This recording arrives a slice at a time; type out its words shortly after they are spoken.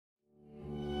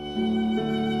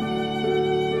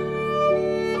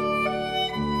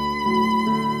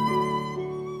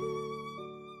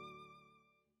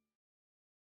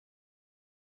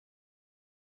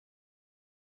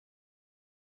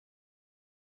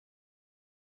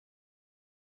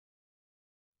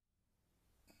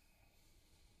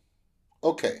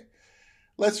Okay,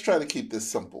 let's try to keep this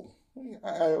simple.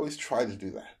 I always try to do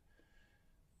that.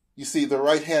 You see, the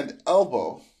right hand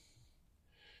elbow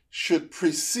should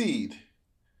precede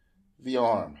the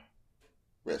arm,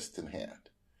 wrist, and hand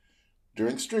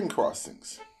during string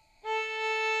crossings.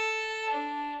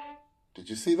 Did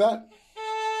you see that?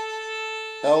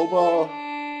 Elbow,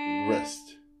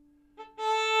 wrist.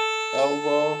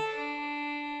 Elbow,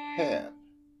 hand.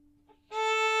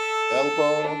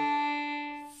 Elbow,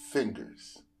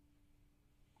 fingers.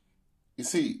 You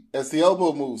see, as the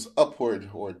elbow moves upward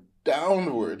or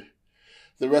downward,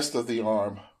 the rest of the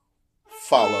arm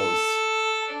follows.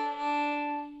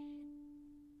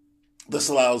 This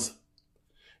allows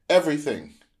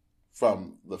everything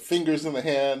from the fingers in the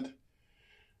hand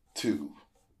to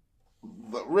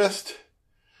the wrist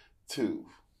to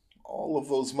all of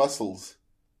those muscles.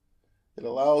 It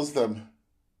allows them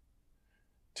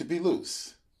to be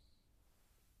loose.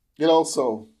 It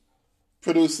also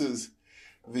produces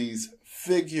these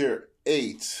figure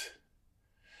eights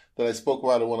that I spoke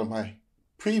about in one of my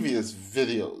previous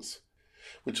videos,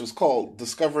 which was called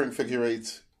Discovering Figure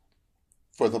Eights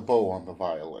for the Bow on the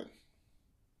Violin.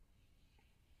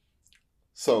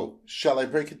 So, shall I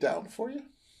break it down for you?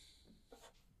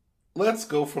 Let's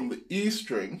go from the E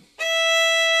string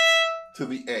to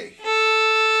the A.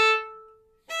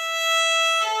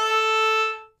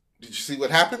 Did you see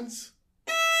what happens?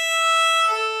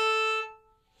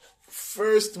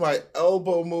 First, my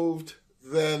elbow moved,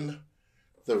 then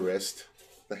the wrist,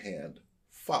 the hand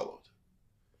followed.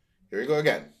 Here we go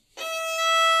again.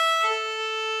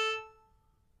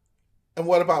 And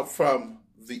what about from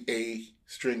the A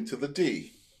string to the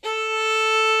D?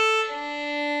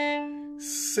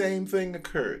 Same thing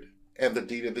occurred. And the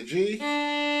D to the G?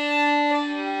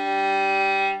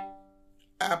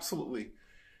 Absolutely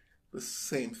the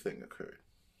same thing occurred.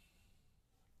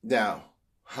 Now,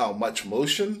 how much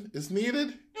motion is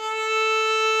needed?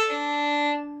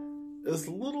 As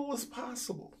little as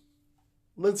possible.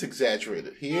 Let's exaggerate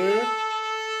it. Here,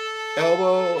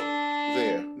 elbow,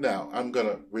 there. Now, I'm going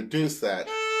to reduce that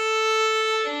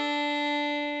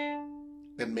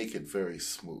and make it very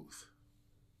smooth.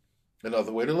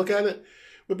 Another way to look at it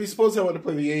would be, suppose I want to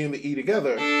play the A and the E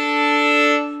together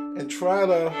and try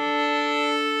to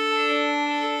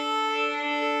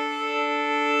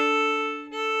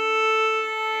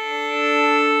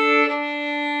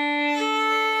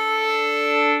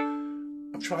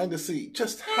trying to see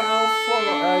just how far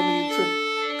I need to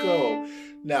go.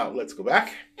 Now, let's go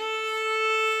back.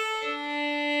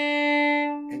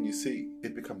 And you see,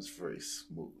 it becomes very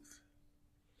smooth.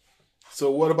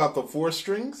 So what about the four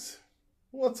strings?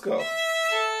 Let's go.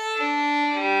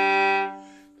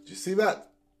 Did you see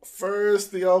that?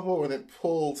 First the elbow and it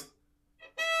pulled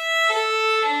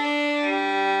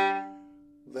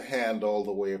the hand all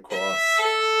the way across.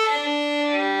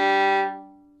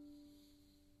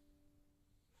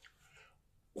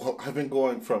 Well, I've been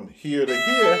going from here to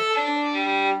here.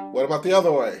 What about the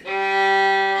other way?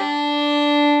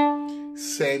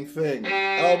 Same thing.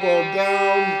 Elbow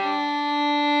down,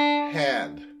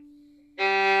 hand,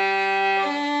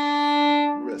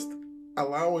 wrist.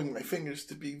 Allowing my fingers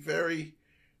to be very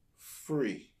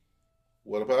free.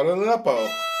 What about an elbow?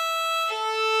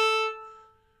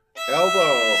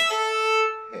 Elbow,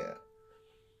 hand.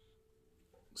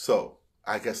 So,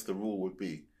 I guess the rule would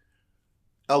be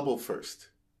elbow first.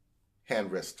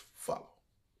 Hand, wrist, follow.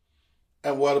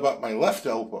 And what about my left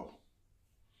elbow?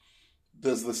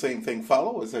 Does the same thing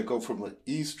follow as I go from the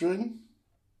E string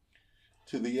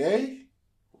to the A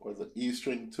or the E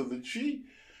string to the G?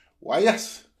 Why,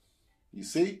 yes. You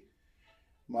see,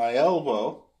 my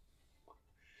elbow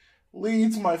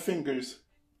leads my fingers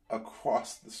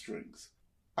across the strings,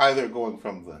 either going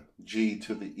from the G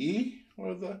to the E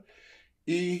or the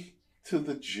E to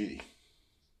the G.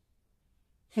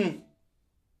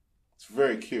 It's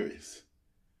very curious.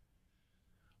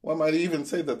 One might even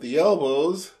say that the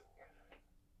elbows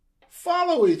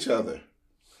follow each other.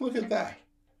 Look at that.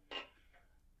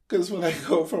 Because when I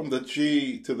go from the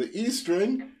G to the E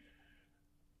string,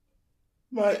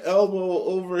 my elbow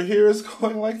over here is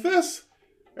going like this,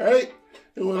 right?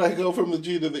 And when I go from the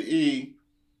G to the E,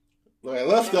 my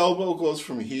left elbow goes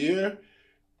from here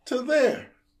to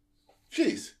there.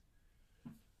 Jeez.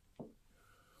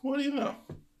 What do you know?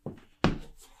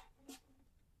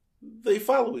 They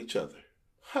follow each other.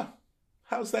 Huh.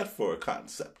 How's that for a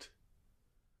concept?